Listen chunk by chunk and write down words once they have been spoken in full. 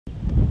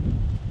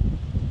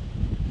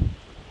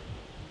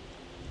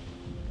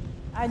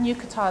I knew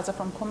Kataza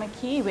from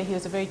Komaki, where he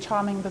was a very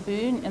charming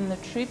baboon in the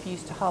troop. He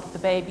used to help the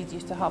babies,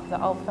 used to help the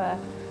alpha,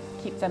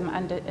 keep them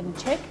in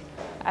check.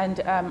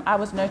 And I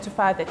was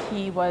notified that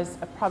he was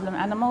a problem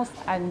animal,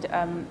 and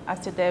I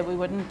said that we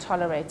wouldn't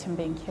tolerate him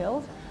being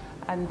killed.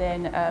 And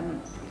then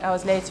I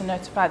was later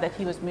notified that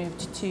he was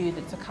moved to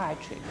the Tokai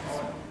troops.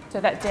 So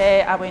that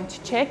day I went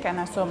to check, and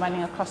I saw him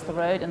running across the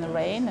road in the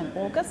rain in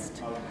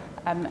August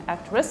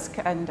at risk,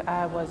 and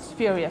I was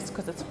furious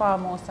because it's far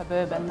more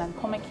suburban than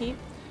Komaki.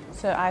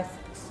 So I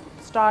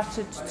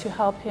started to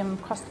help him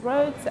cross the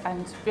roads,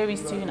 and very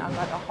soon I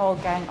got a whole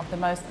gang of the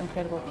most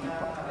incredible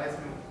people.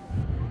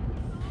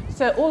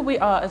 So all we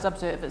are is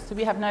observers, so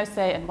we have no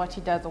say in what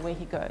he does or where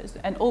he goes,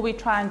 and all we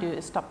try and do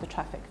is stop the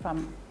traffic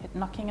from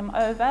knocking him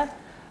over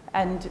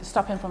and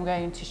stop him from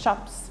going into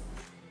shops.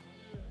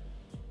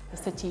 The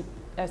city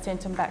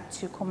sent him back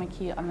to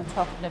Komaki on the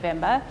 12th of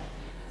November,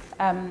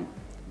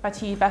 but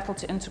he battled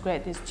to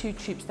integrate. There's 2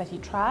 troops that he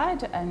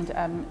tried, and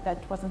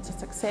that wasn't a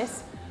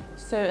success.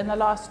 So in the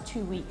last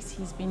 2 weeks,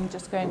 he's been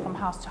just going from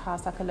house to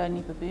house like a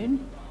lonely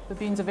baboon.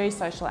 Baboons are very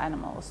social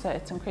animals, so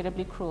it's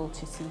incredibly cruel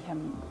to see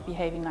him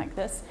behaving like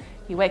this.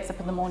 He wakes up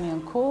in the morning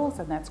and calls,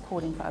 and that's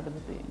calling for other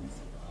baboons.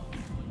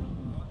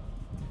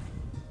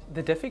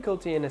 The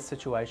difficulty in a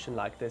situation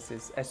like this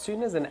is, as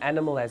soon as an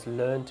animal has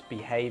learned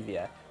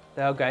behaviour,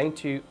 they are going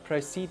to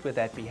proceed with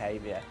that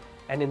behaviour.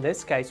 And in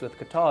this case with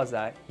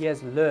Kataza, he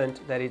has learned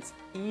that it's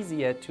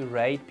easier to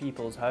raid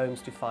people's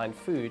homes to find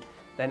food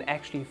than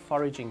actually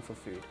foraging for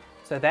food.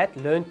 So that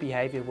learned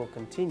behaviour will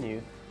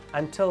continue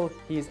until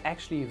he is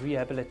actually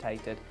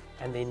rehabilitated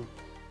and then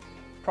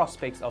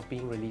prospects of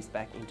being released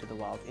back into the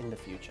wild in the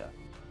future.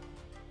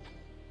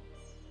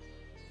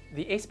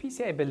 The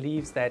SPCA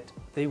believes that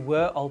there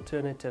were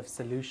alternative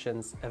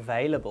solutions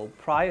available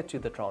prior to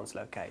the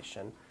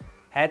translocation.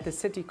 Had the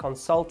city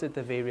consulted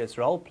the various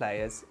role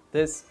players,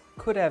 this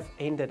could have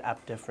ended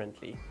up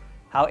differently.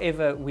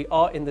 However, we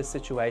are in the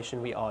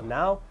situation we are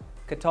now.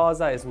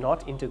 Kataza is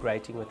not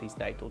integrating with his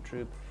natal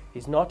troop.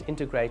 He's not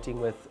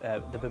integrating with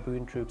the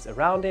baboon troops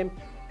around him,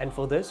 and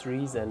for this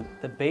reason,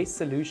 the best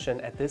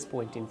solution at this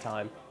point in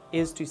time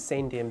is to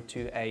send him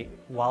to a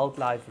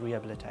wildlife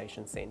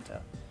rehabilitation centre.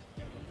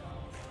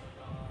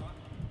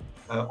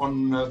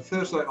 On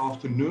Thursday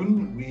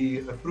afternoon, we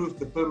approved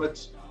the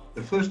permits.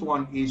 The first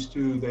one is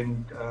to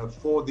then,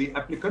 for the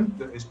applicant,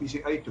 the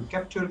SPCA, to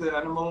capture the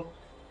animal,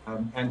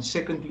 and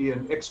secondly,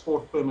 an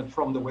export permit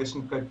from the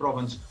Western Cape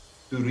province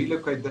to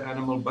relocate the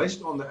animal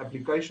based on the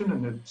application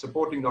and the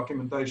supporting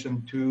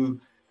documentation to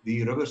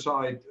the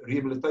Riverside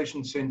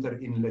Rehabilitation Centre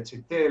in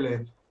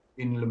Letsetele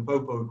in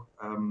Limpopo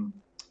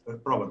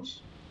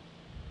province.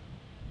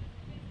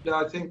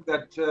 I think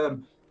that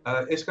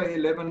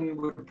SK11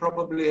 would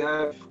probably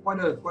have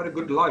quite a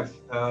good life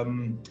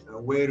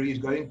where he's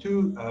going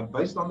to,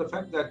 based on the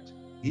fact that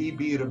he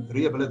be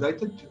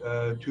rehabilitated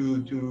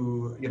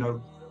to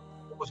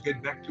almost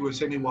get back to a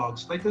semi-wild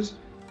status.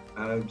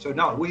 So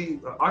now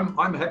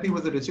I'm happy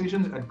with the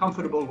decisions and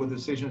comfortable with the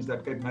decisions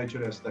that Cape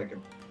Nature has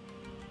taken.